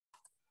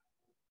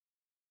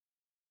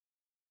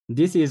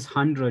This is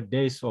 100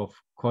 days of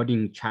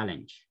coding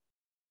challenge.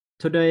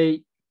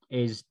 Today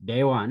is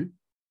day one.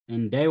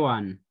 In day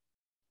one,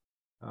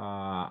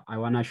 I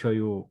want to show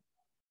you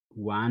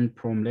one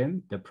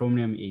problem. The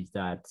problem is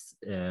that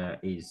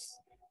is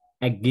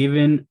a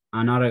given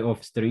an array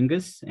of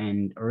strings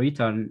and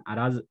return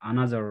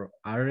another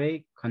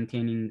array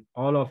containing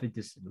all of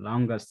its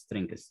longest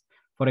strings.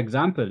 For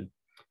example,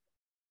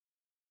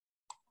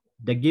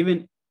 the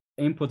given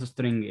input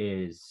string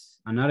is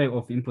an array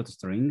of input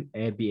string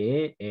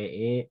ABA,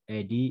 AA,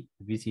 AD,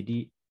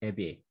 VCD,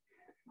 ABA.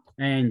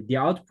 And the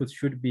output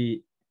should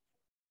be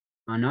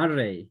an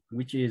array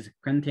which is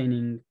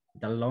containing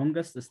the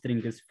longest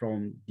strings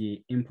from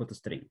the input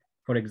string.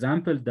 For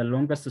example, the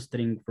longest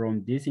string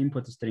from this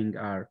input string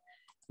are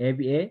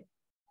ABA,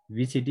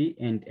 VCD,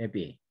 and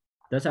ABA.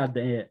 Those are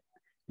the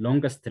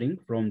longest string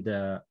from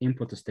the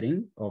input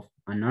string of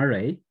an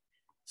array.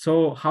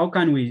 So how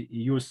can we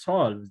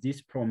solve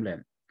this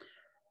problem?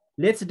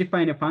 Let's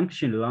define a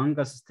function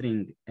longest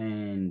string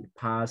and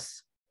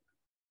pass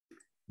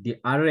the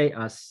array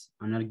as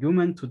an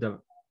argument to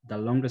the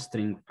longest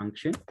string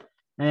function.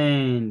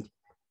 And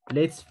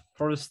let's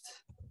first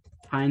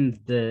find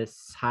the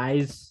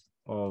size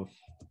of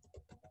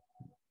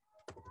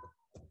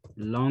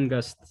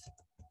longest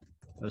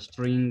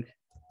string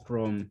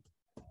from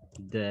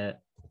the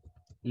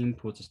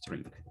input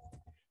string.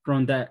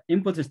 From the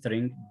input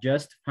string,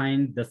 just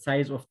find the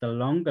size of the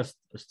longest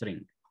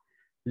string.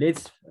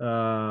 Let's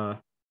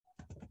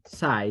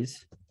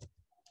size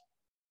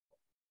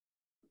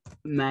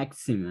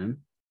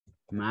maximum,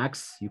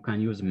 max, you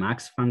can use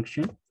max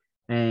function,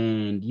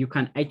 and you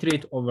can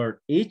iterate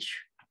over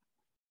each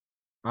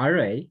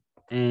array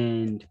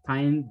and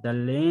find the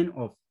length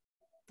of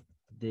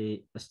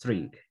the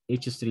string,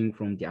 each string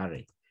from the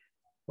array.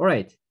 All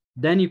right,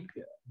 then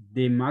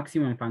the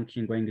maximum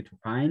function going to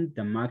find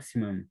the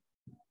maximum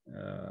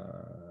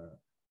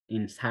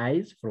in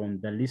size from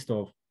the list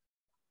of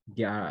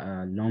the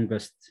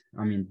longest,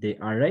 the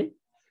array.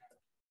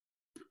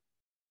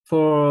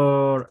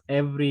 For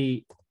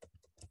every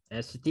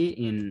st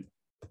in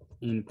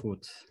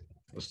input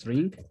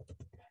string.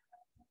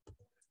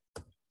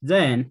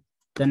 Then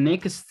the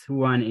next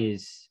one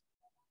is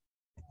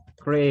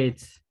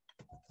create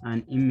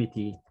an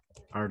empty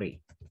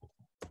array.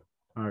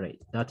 Array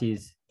that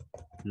is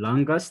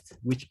longest,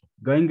 which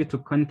going to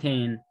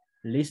contain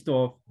list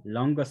of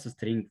longest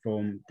string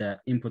from the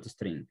input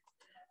string.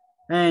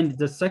 And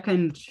the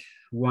second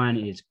one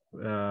is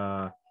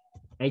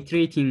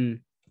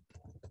iterating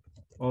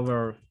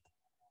over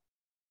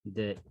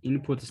the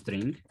input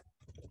string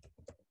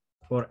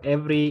for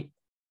every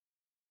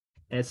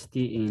st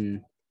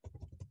in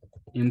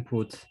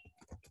input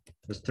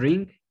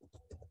string,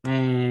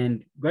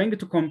 and going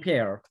to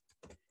compare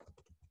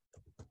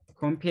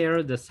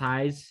the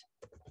size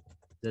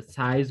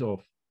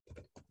of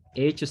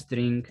each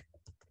string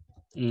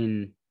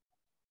in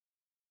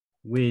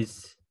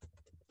with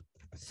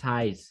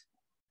size.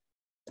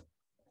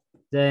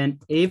 Then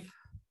if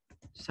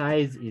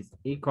size is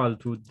equal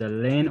to the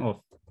length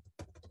of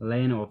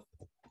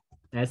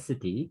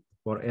st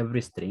for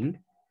every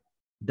string,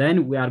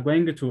 then we are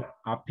going to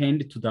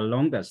append to the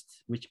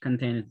longest, which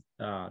contains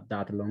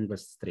that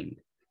longest string.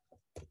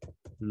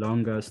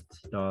 Longest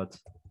dot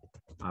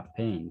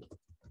append,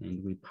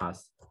 and we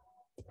pass.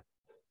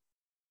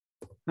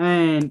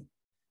 And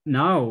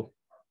now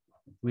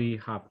we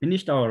have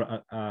finished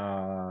our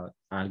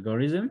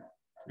algorithm,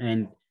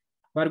 and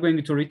we're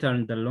going to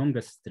return the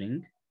longest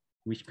string,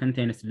 which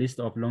contains list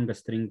of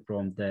longest string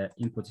from the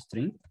input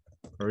string.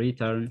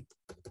 Return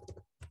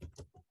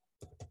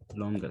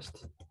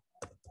longest.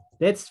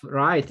 Let's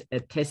write a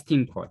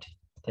testing code.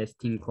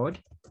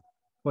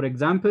 For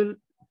example,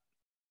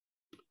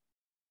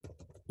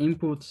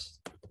 input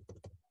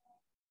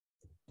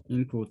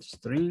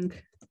string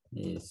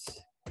is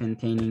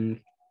containing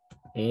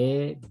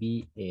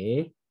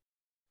ABA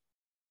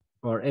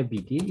or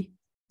ABD,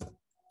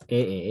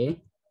 AA,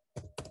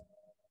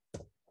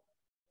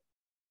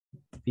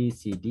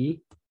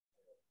 VCD,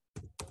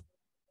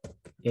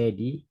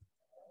 AD,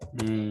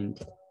 and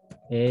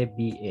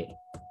ABA.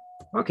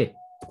 Okay,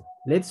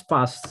 let's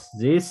pass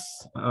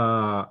this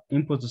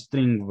input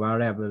string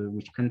variable,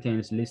 which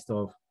contains list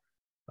of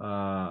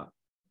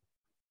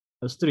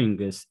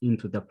strings,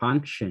 into the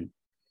function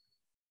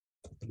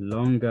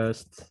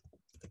longest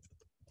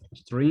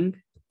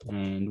string,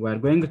 and we're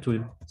going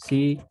to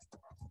see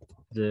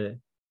the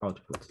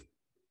output.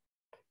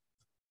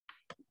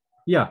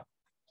 Yeah,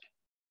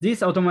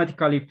 this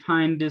automatically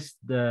finds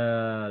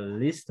the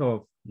list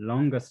of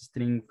longest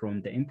string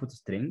from the input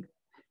string.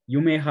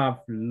 You may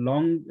have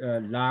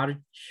large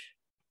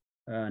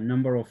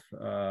number of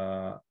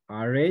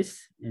arrays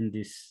in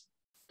this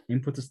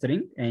input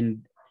string,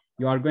 and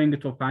you are going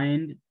to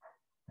find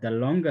the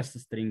longest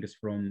strings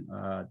from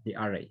the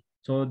array.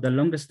 So the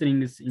longest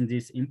strings in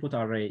this input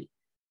array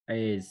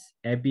is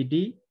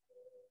ABD,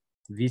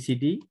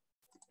 VCD,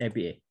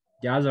 ABA.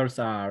 The others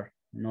are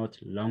not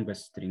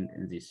longest string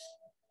in this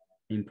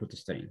input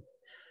string.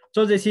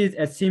 So this is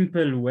a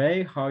simple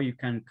way how you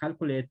can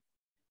calculate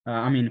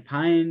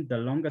find the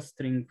longest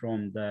string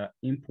from the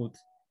input,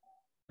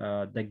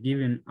 the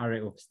given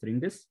array of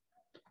strings.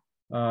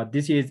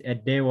 This is a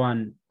day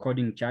one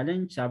coding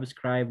challenge.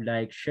 Subscribe,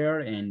 like, share,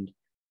 and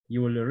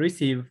you will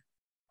receive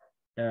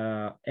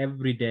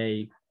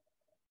everyday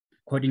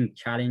coding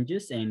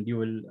challenges, and you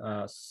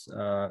will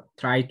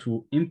try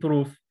to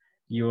improve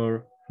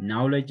your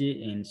knowledge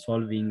in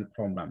solving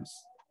problems.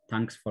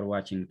 Thanks for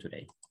watching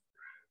today.